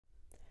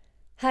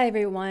Hi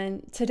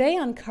everyone. Today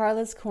on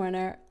Carla's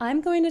Corner,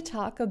 I'm going to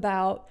talk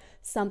about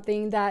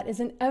something that is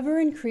an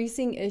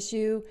ever-increasing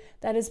issue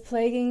that is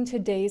plaguing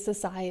today's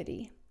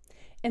society.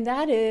 And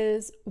that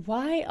is,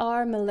 why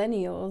are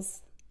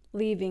millennials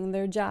leaving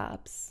their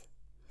jobs?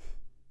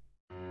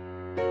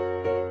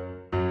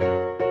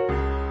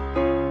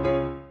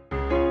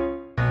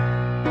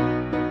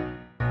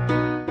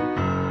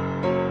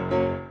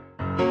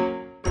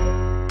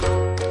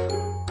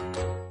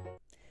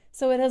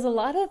 So it has a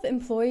lot of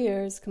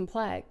employers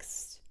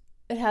complexed.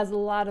 It has a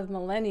lot of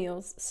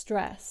millennials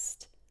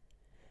stressed.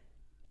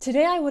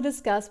 Today I will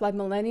discuss why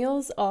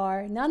millennials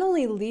are not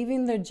only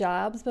leaving their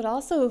jobs, but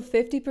also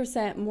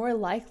 50% more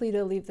likely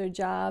to leave their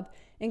job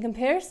in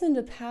comparison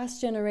to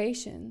past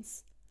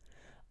generations.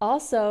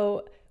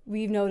 Also,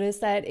 we've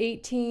noticed that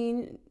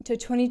 18 to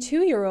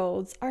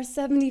 22-year-olds are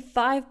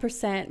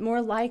 75%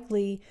 more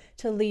likely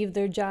to leave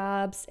their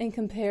jobs in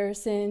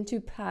comparison to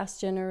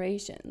past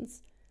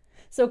generations.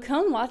 So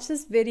come watch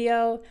this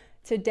video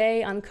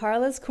today on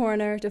Carla's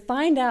Corner to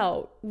find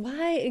out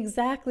why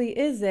exactly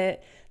is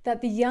it that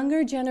the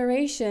younger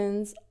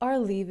generations are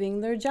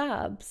leaving their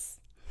jobs.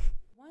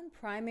 One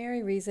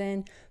primary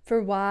reason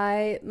for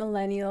why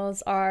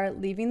millennials are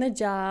leaving the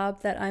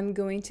job that I'm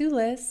going to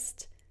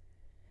list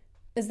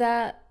is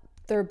that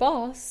their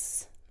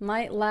boss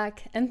might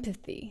lack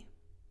empathy.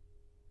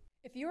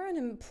 If you're an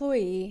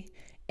employee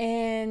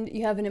and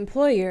you have an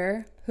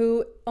employer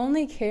who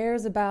only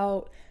cares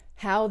about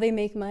how they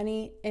make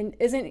money and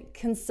isn't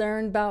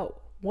concerned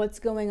about what's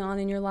going on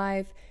in your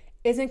life,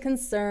 isn't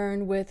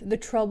concerned with the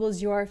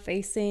troubles you are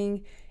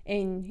facing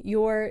in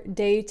your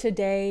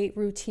day-to-day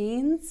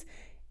routines,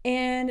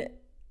 and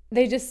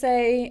they just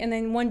say, and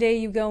then one day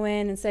you go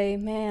in and say,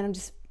 man, I'm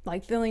just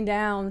like feeling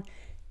down.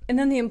 And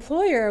then the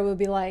employer will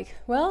be like,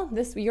 well,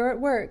 you're at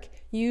work.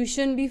 You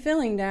shouldn't be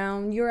feeling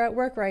down. You're at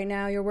work right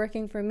now. You're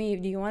working for me.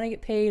 Do you want to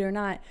get paid or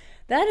not?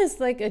 That is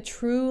like a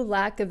true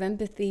lack of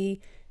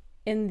empathy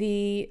in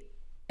the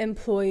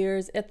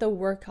employers at the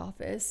work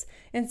office.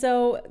 And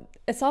so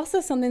it's also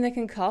something that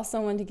can cause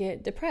someone to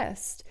get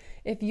depressed.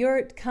 If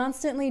you're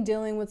constantly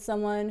dealing with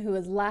someone who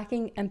is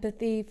lacking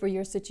empathy for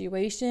your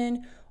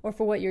situation or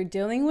for what you're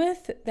dealing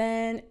with,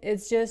 then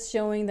it's just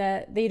showing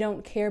that they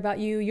don't care about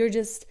you. You're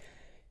just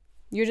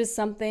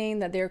something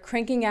that they're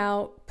cranking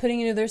out, putting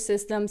into their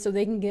system so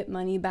they can get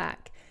money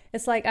back.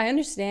 It's like, I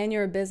understand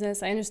you're a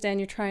business. I understand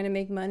you're trying to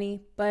make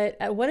money, but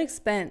at what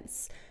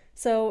expense?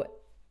 So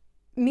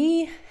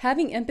me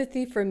having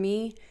empathy for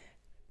me,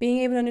 being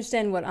able to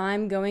understand what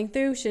I'm going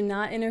through should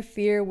not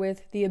interfere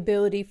with the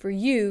ability for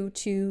you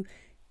to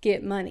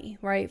get money,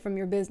 right, from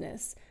your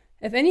business.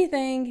 If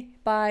anything,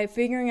 by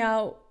figuring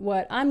out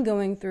what I'm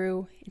going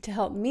through to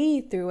help me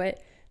through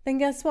it, then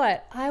guess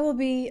what? I will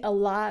be a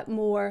lot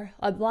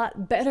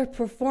better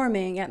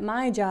performing at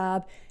my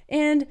job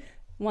and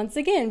once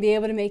again be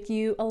able to make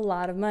you a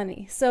lot of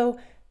money. So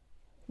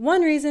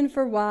one reason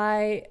for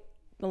why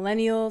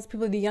millennials,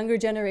 people of the younger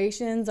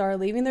generations are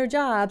leaving their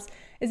jobs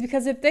is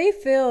because if they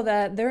feel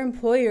that their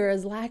employer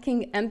is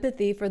lacking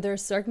empathy for their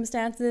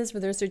circumstances,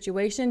 for their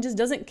situation, just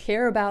doesn't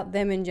care about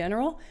them in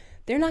general,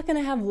 they're not going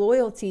to have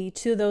loyalty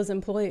to those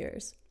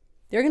employers.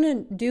 They're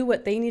going to do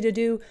what they need to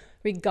do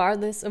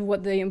regardless of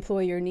what the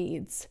employer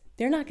needs.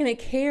 They're not going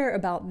to care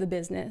about the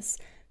business.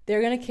 They're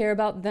going to care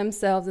about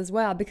themselves as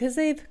well because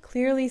they've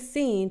clearly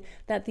seen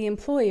that the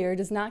employer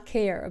does not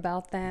care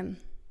about them.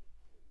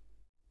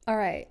 All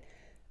right.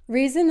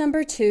 Reason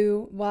number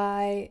 2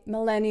 why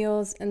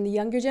millennials and the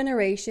younger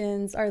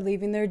generations are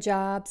leaving their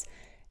jobs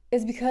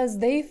is because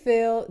they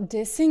feel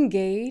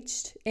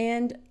disengaged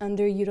and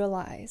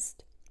underutilized.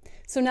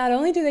 So not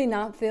only do they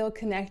not feel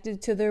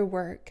connected to their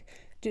work,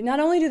 not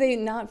only do they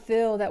not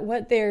feel that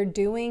what they're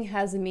doing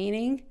has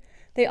meaning,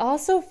 they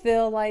also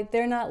feel like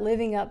they're not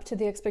living up to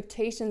the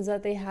expectations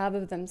that they have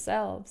of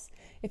themselves.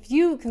 If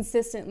you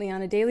consistently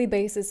on a daily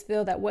basis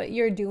feel that what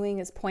you're doing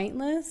is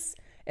pointless,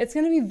 it's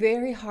going to be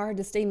very hard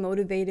to stay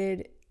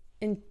motivated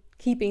in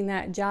keeping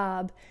that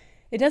job.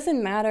 It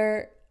doesn't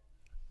matter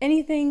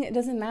anything. It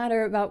doesn't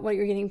matter about what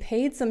you're getting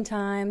paid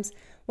sometimes.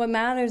 What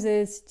matters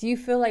is, do you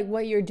feel like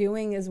what you're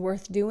doing is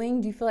worth doing?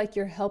 Do you feel like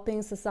you're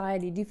helping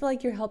society? Do you feel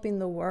like you're helping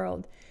the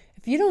world?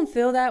 If you don't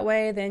feel that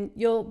way, then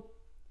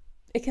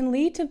it can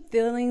lead to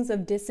feelings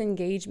of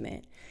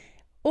disengagement.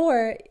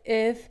 Or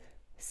if,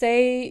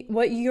 say,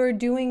 what you're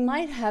doing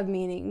might have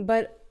meaning,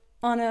 but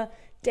on a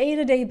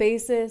day-to-day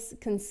basis,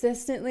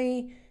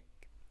 consistently,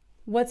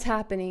 what's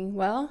happening?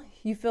 Well,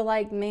 you feel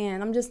like,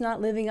 man, I'm just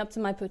not living up to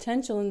my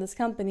potential in this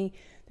company.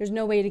 There's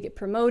no way to get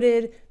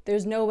promoted.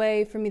 There's no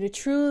way for me to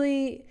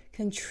truly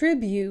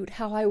contribute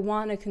how I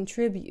want to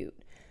contribute.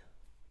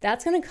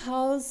 That's going to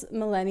cause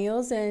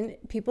millennials and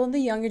people in the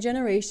younger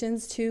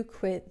generations to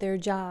quit their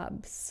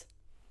jobs.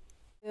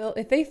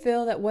 If they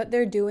feel that what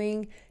they're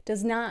doing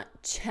does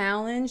not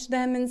challenge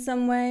them in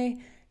some way,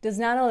 does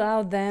not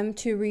allow them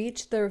to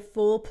reach their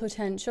full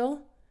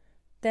potential,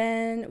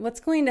 then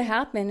what's going to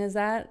happen is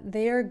that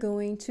they are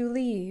going to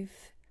leave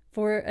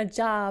for a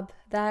job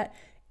that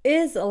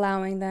is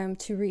allowing them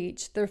to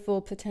reach their full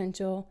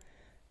potential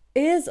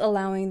is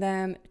allowing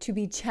them to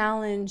be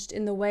challenged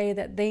in the way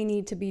that they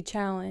need to be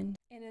challenged.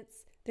 And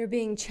they're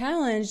being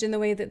challenged in the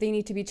way that they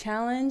need to be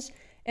challenged,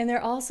 and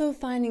they're also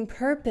finding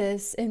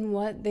purpose in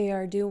what they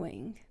are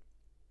doing.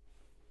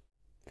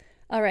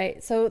 All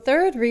right, so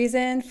third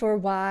reason for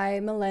why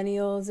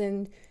millennials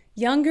and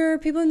younger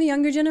people in the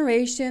younger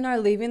generation are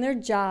leaving their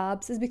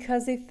jobs is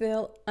because they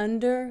feel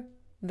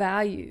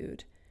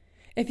undervalued.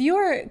 If you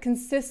are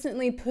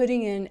consistently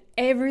putting in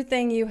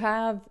everything you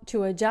have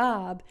to a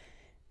job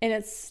and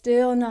it's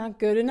still not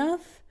good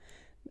enough,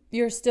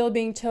 you're still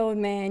being told,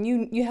 man,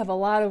 you have a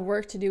lot of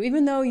work to do,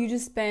 even though you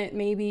just spent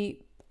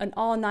maybe an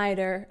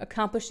all-nighter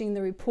accomplishing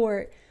the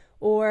report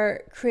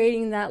or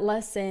creating that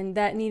lesson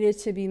that needed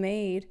to be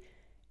made.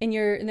 And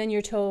then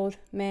you're told,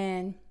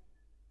 man,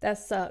 that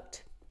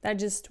sucked. That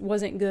just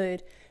wasn't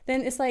good.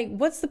 Then it's like,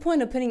 what's the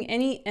point of putting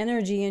any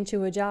energy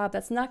into a job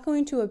that's not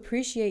going to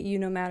appreciate you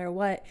no matter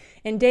what?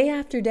 And day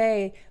after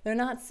day, they're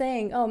not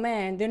saying, oh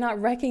man, they're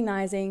not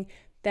recognizing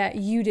that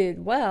you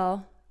did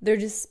well. They're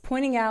just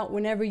pointing out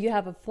whenever you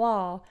have a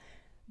flaw.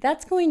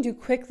 That's going to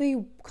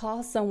quickly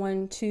cause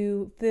someone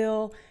to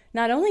feel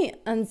not only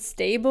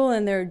unstable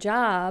in their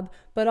job,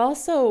 but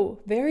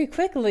also very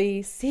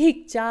quickly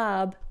seek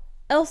job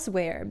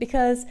elsewhere,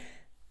 because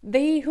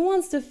who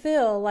wants to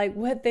feel like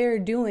what they're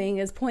doing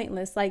is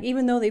pointless? Like,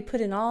 even though they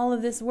put in all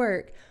of this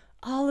work,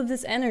 all of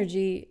this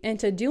energy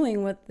into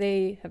doing what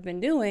they have been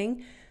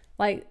doing,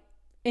 like,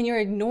 and you're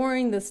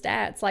ignoring the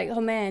stats, like,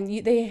 oh man,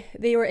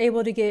 they were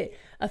able to get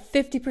a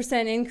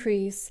 50%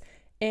 increase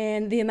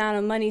in the amount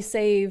of money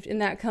saved in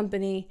that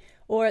company,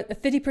 or a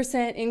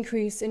 50%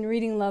 increase in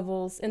reading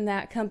levels in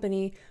that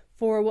company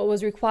for what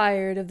was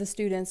required of the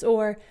students,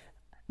 or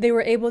they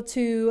were able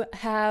to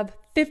have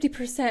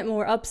 50%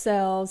 more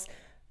upsells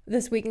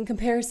this week in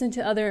comparison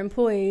to other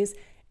employees.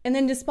 And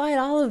then despite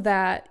all of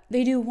that,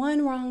 they do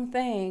one wrong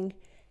thing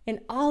and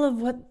all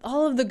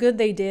of the good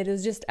they did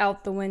is just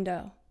out the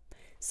window.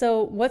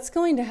 So what's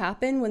going to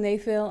happen when they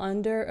feel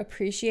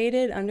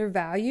underappreciated,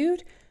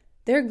 undervalued?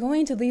 They're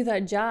going to leave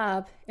that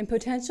job and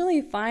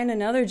potentially find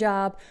another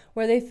job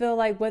where they feel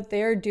like what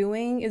they're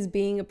doing is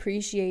being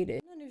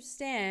appreciated. I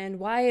understand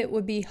why it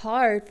would be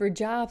hard for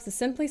jobs to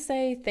simply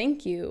say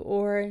thank you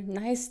or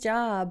nice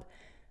job.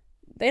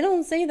 They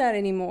don't say that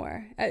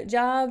anymore. At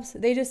jobs,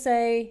 they just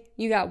say,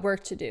 you got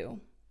work to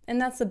do.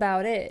 And that's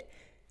about it.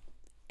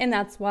 And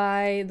that's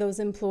why those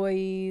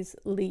employees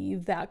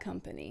leave that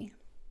company.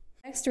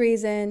 Next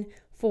reason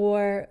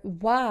for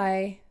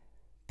why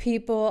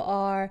people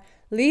are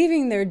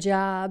leaving their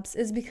jobs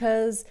is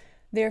because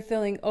they're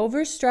feeling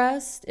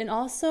overstressed and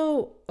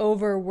also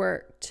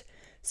overworked.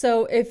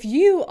 So if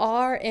you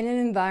are in an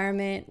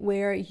environment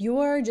where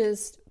you're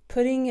just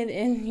putting it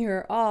in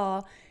your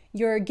all,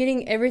 you're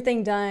getting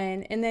everything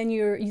done, and then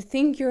you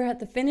think you're at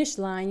the finish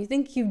line, you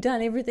think you've done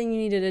everything you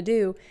needed to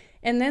do,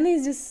 and then they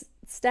just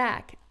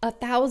stack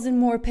 1,000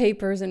 more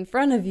papers in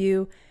front of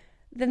you,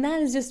 then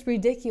that is just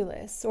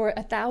ridiculous. Or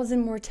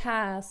 1,000 more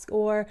tasks,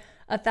 or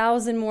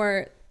 1,000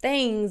 more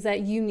things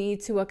that you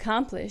need to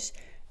accomplish.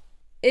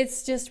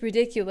 It's just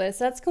ridiculous.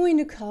 That's going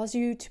to cause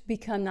you to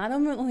become not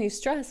only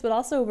stressed, but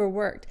also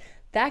overworked.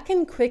 That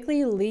can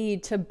quickly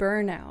lead to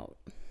burnout.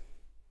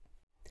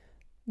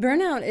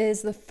 Burnout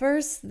is the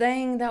first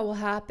thing that will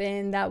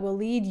happen that will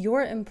lead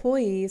your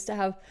employees to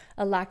have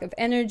a lack of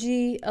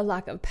energy, a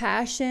lack of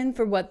passion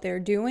for what they're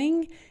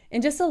doing,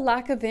 and just a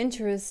lack of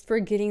interest for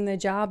getting the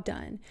job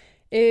done.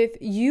 If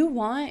you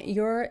want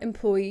your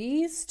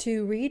employees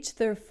to reach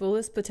their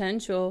fullest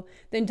potential,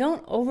 then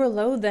don't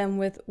overload them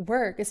with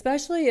work,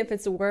 especially if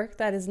it's work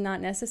that is not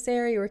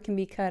necessary or can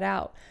be cut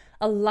out.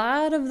 A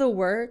lot of the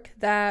work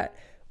that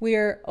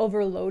we're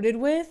overloaded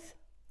with,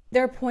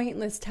 they're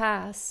pointless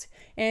tasks.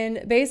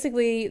 And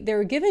basically,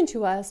 they're given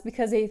to us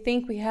because they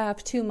think we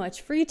have too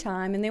much free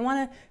time and they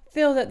want to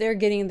feel that they're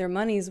getting their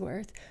money's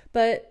worth.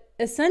 But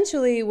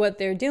essentially, what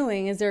they're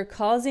doing is they're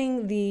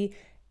causing the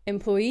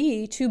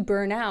employee to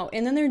burn out.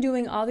 And then they're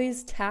doing all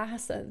these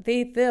tasks that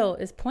they feel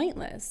is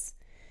pointless.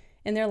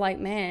 And they're like,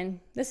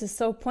 man, this is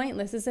so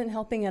pointless. This isn't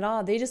helping at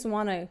all. They just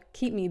want to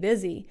keep me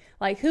busy.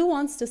 Like, who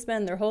wants to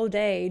spend their whole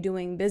day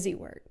doing busy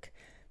work?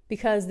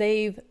 Because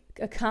they've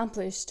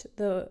accomplished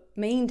the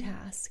main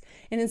task.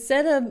 And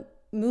instead of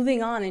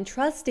moving on and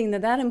trusting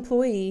that that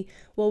employee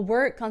will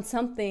work on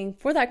something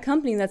for that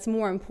company that's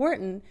more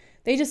important,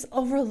 they just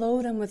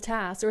overload them with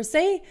tasks, or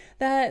say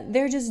that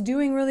they're just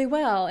doing really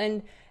well.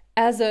 And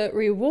as a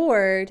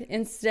reward,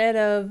 instead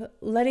of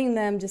letting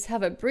them just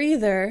have a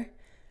breather,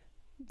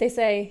 they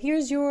say,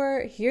 here's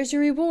your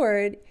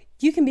reward.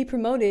 You can be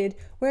promoted,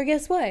 where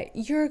guess what?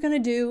 You're going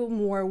to do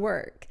more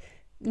work.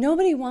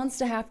 Nobody wants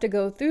to have to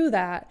go through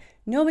that.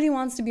 Nobody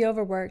wants to be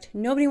overworked.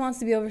 Nobody wants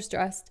to be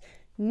overstressed.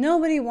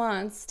 Nobody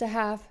wants to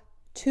have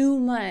too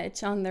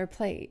much on their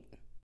plate.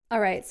 All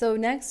right, so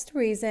next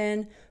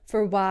reason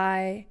for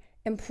why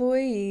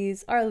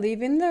employees are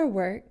leaving their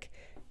work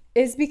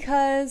is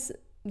because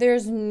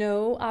there's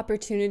no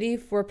opportunity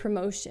for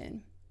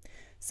promotion.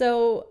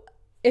 So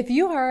if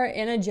you are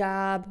in a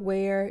job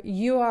where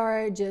you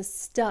are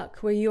just stuck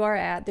where you are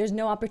at, there's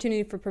no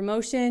opportunity for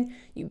promotion,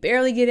 you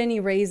barely get any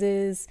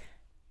raises,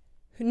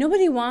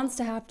 nobody wants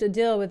to have to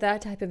deal with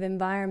that type of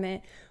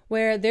environment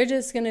where they're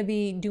just going to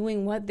be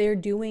doing what they're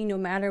doing no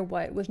matter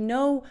what, with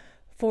no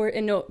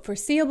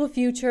foreseeable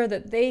future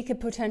that they could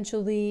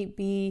potentially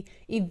be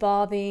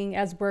evolving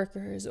as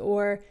workers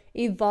or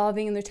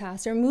evolving in their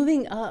tasks or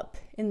moving up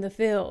in the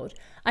field.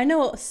 I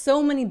know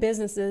so many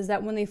businesses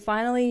that when they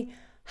finally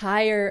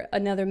hire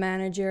another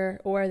manager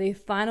or they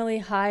finally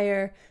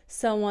hire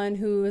someone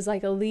who is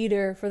like a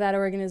leader for that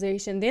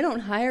organization, they don't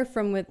hire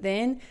from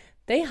within,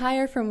 they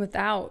hire from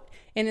without.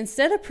 And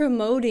instead of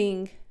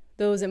promoting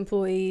those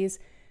employees,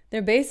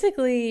 they're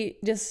basically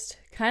just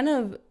kind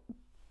of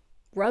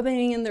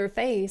rubbing in their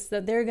face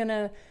that they're going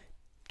to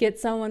get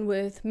someone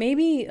with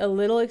maybe a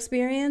little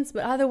experience,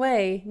 but either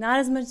way, not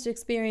as much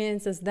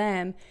experience as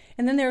them.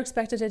 And then they're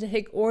expected to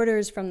take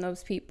orders from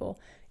those people,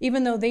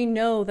 even though they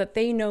know that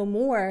they know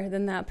more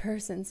than that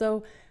person.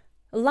 So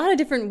a lot of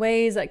different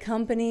ways that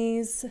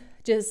companies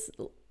just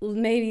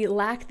maybe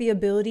lack the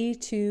ability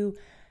to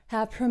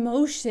have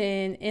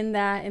promotion in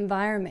that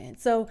environment.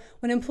 So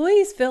when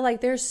employees feel like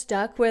they're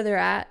stuck where they're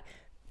at,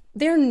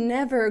 they're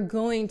never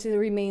going to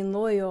remain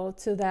loyal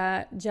to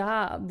that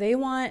job. They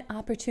want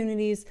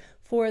opportunities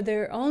for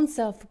their own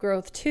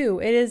self-growth too.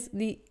 It is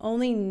the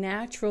only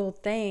natural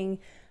thing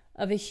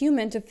of a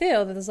human to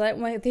feel that is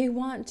like they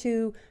want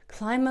to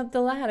climb up the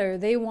ladder.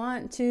 They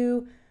want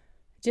to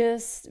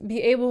just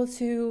be able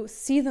to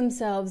see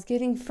themselves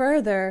getting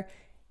further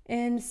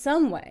in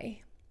some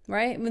way,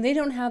 right? When they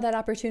don't have that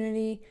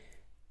opportunity,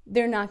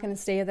 they're not going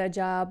to stay at that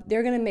job.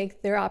 They're going to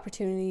make their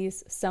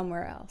opportunities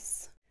somewhere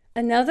else.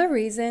 Another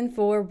reason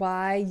for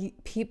why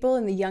people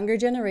in the younger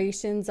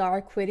generations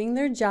are quitting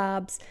their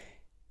jobs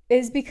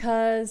is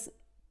because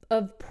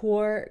of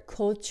poor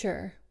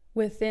culture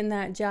within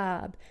that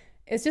job.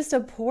 It's just a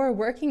poor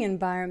working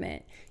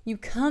environment. You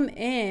come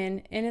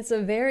in and it's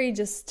a very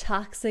just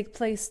toxic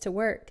place to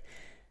work.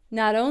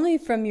 Not only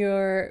from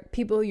your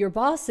people, your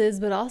bosses,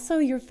 but also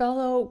your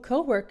fellow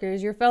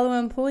coworkers, your fellow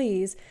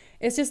employees.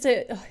 It's just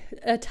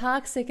a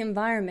toxic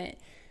environment.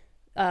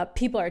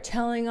 People are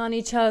telling on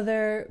each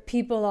other.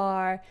 People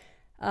are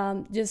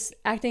just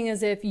acting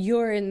as if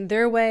you're in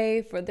their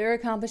way for their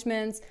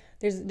accomplishments.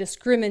 There's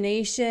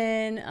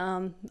discrimination,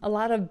 a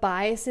lot of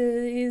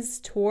biases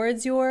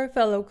towards your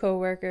fellow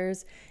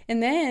coworkers.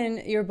 And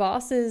then your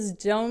bosses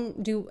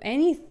don't do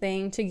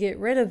anything to get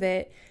rid of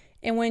it.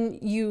 And when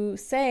you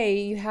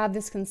say you have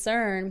this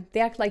concern,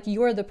 they act like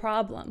you're the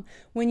problem.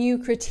 When you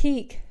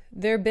critique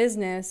their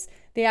business,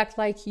 they act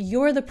like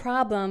you're the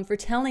problem for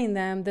telling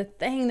them the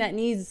thing that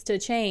needs to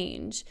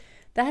change.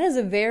 That is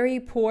a very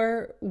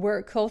poor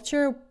work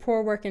culture,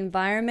 poor work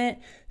environment.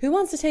 Who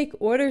wants to take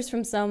orders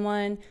from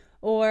someone,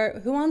 or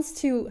who wants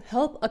to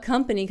help a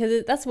company?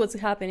 Because that's what's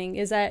happening,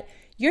 is that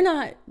they're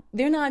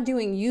not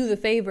doing you the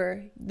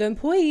favor. The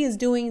employee is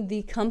doing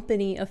the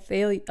company a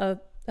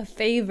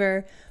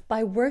favor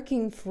by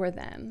working for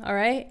them, all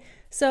right?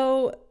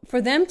 So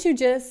for them to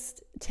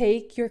just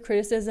take your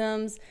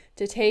criticisms,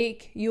 to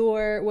take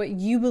what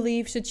you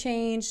believe should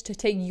change, to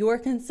take your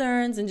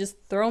concerns and just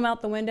throw them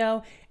out the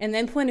window and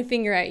then point a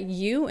finger at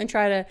you and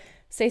try to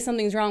say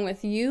something's wrong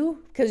with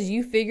you because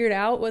you figured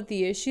out what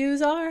the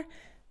issues are,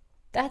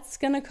 that's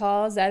going to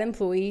cause that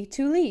employee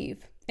to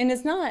leave. And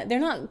they're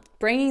not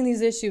bringing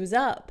these issues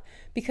up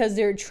because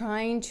they're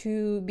trying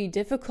to be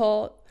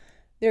difficult.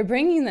 They're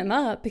bringing them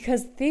up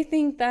because they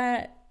think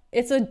that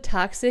it's a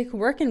toxic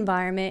work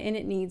environment and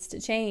it needs to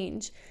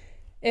change.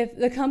 If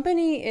the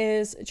company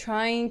is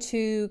trying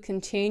to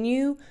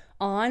continue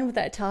on with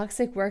that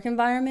toxic work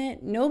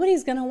environment,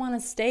 nobody's going to want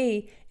to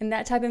stay in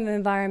that type of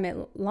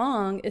environment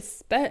long,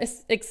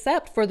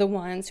 except for the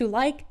ones who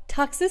like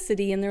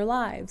toxicity in their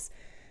lives.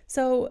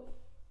 So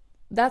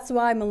that's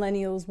why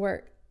millennials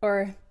work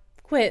or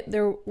quit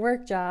their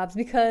work jobs,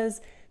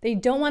 because they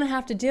don't want to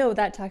have to deal with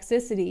that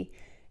toxicity.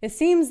 It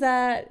seems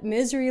that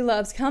misery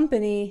loves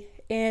company,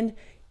 and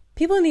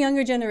people in the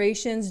younger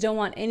generations don't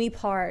want any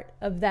part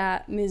of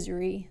that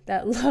misery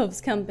that loves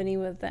company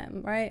with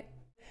them, right?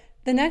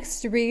 The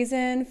next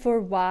reason for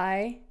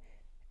why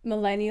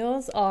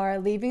millennials are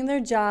leaving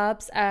their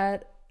jobs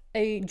at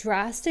a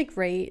drastic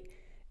rate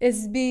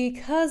is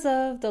because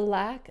of the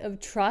lack of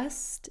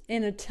trust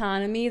and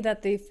autonomy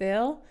that they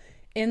feel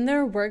in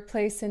their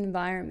workplace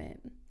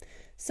environment.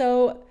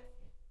 So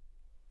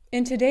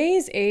in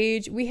today's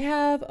age, we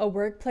have a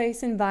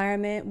workplace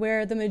environment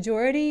where the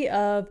majority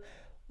of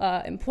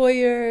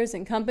employers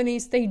and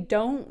companies, they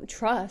don't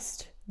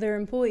trust their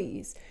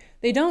employees.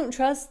 They don't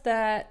trust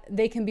that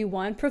they can be,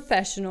 one,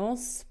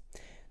 professionals.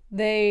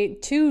 They,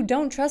 two,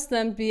 don't trust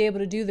them to be able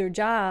to do their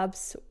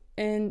jobs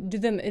and do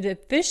them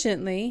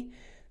efficiently.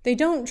 They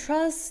don't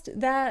trust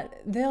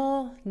that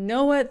they'll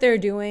know what they're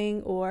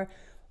doing or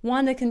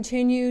want to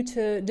continue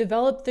to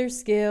develop their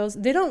skills.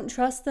 They don't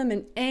trust them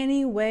in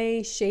any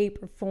way, shape,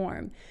 or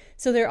form.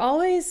 So they're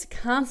always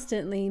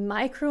constantly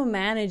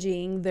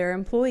micromanaging their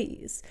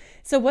employees.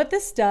 So what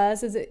this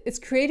does is it's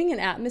creating an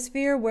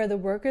atmosphere where the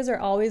workers are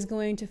always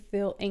going to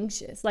feel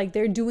anxious, like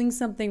they're doing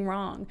something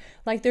wrong,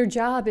 like their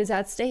job is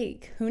at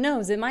stake. Who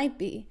knows? It might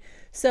be.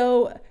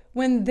 So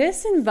when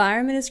this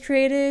environment is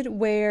created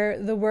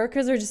where the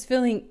workers are just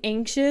feeling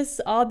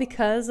anxious, all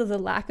because of the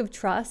lack of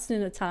trust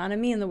and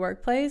autonomy in the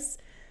workplace,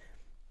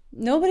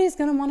 nobody's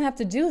going to want to have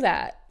to do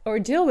that or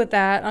deal with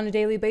that on a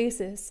daily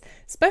basis,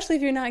 especially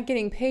if you're not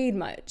getting paid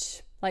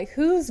much. Like,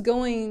 who's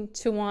going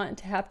to want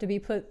to have to be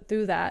put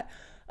through that?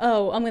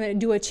 Oh, I'm going to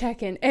do a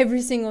check-in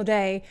every single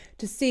day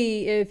to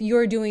see if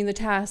you're doing the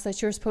tasks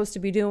that you're supposed to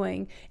be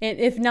doing. And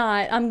if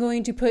not, I'm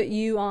going to put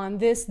you on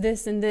this,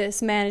 and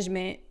this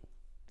management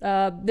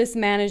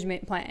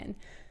plan.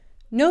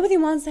 Nobody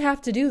wants to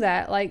have to do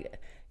that.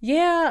 Like,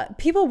 yeah,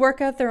 people work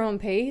at their own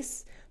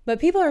pace, but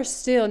people are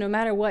still, no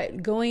matter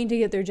what, going to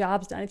get their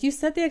jobs done. If you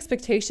set the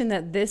expectation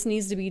that this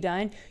needs to be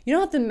done, you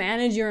don't have to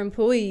manage your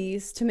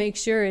employees to make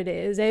sure it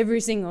is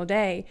every single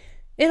day.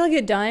 It'll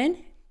get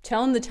done.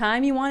 Tell them the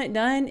time you want it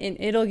done, and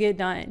it'll get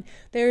done.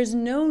 There's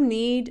no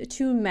need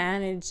to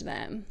manage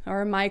them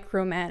or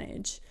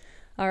micromanage.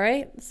 All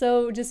right?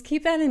 So just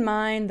keep that in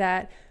mind,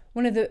 that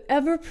one of the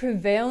ever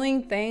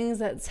prevailing things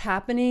that's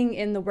happening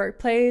in the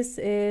workplace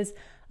is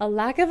a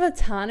lack of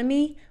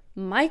autonomy,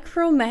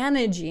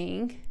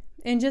 micromanaging,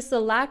 and just a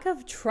lack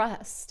of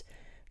trust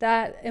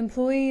that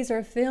employees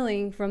are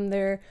feeling from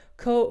their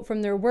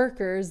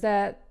workers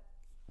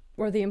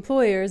or the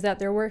employers that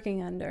they're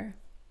working under.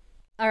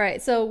 All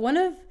right, so one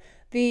of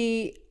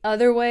the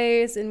other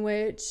ways in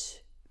which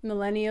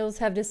millennials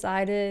have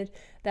decided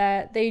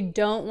that they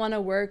don't want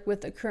to work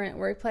with the current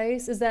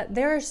workplace is that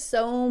there are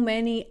so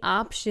many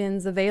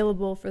options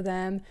available for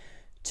them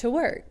to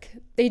work.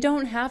 They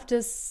don't have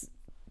to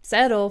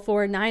settle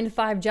for a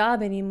 9-to-5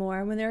 job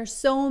anymore when there are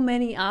so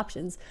many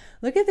options.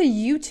 Look at the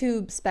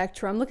YouTube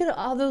spectrum. Look at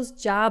all those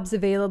jobs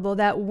available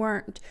that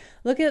weren't.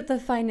 Look at the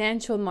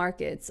financial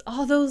markets,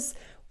 all those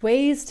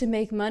ways to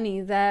make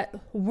money that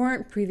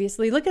weren't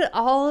previously. Look at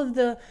all of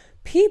the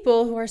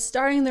people who are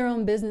starting their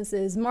own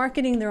businesses,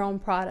 marketing their own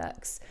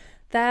products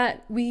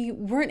that we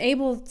weren't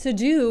able to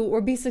do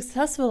or be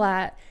successful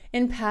at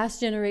in past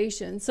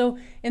generations. So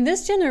in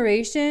this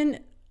generation,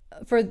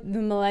 for the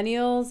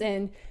millennials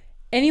and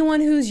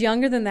anyone who's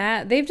younger than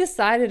that, they've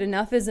decided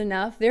enough is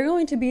enough. They're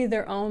going to be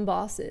their own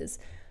bosses.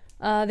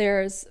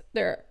 There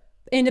are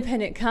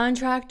independent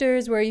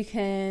contractors where you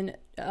can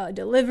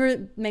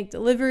make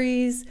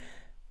deliveries.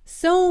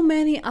 So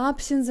many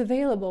options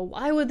available.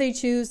 Why would they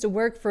choose to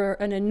work for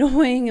an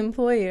annoying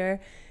employer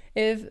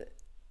if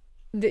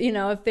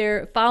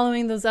they're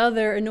following those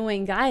other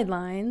annoying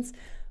guidelines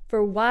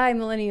for why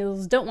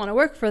millennials don't want to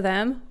work for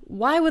them?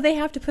 Why would they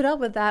have to put up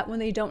with that when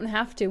they don't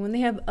have to, when they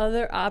have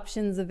other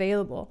options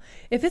available?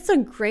 If it's a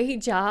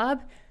great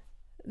job,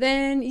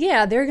 then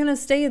yeah, they're going to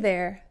stay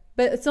there.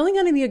 But it's only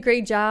going to be a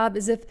great job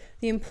is if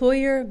the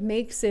employer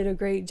makes it a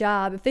great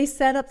job. If they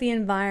set up the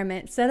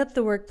environment, set up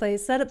the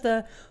workplace, set up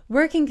the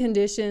working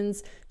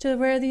conditions to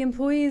where the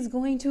employee is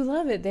going to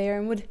love it there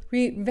and would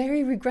be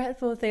very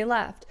regretful if they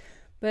left.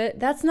 But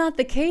that's not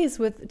the case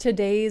with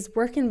today's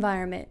work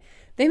environment.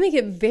 They make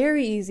it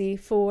very easy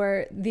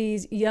for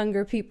these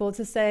younger people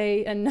to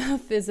say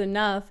enough is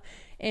enough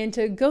and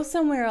to go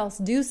somewhere else,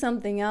 do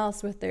something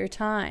else with their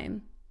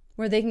time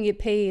where they can get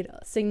paid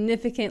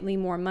significantly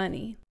more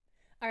money.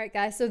 All right,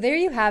 guys, so there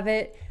you have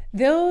it.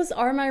 Those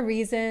are my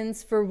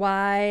reasons for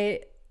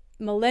why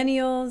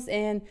millennials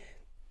and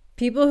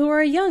people who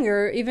are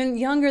younger, even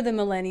younger than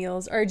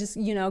millennials, are just,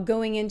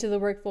 going into the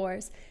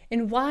workforce,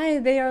 and why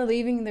they are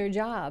leaving their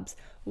jobs,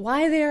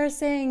 why they are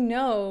saying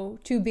no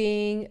to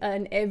being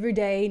an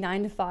everyday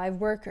 9-to-5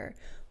 worker,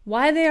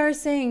 why they are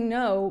saying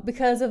no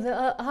because of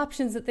the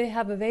options that they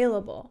have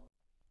available.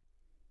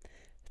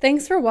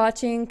 Thanks for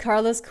watching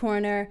Carla's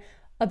Corner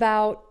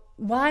about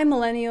why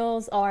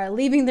millennials are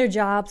leaving their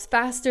jobs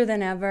faster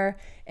than ever.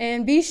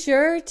 And be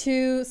sure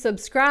to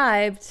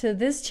subscribe to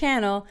this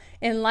channel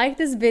and like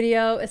this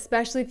video,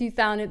 especially if you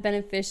found it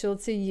beneficial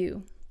to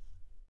you.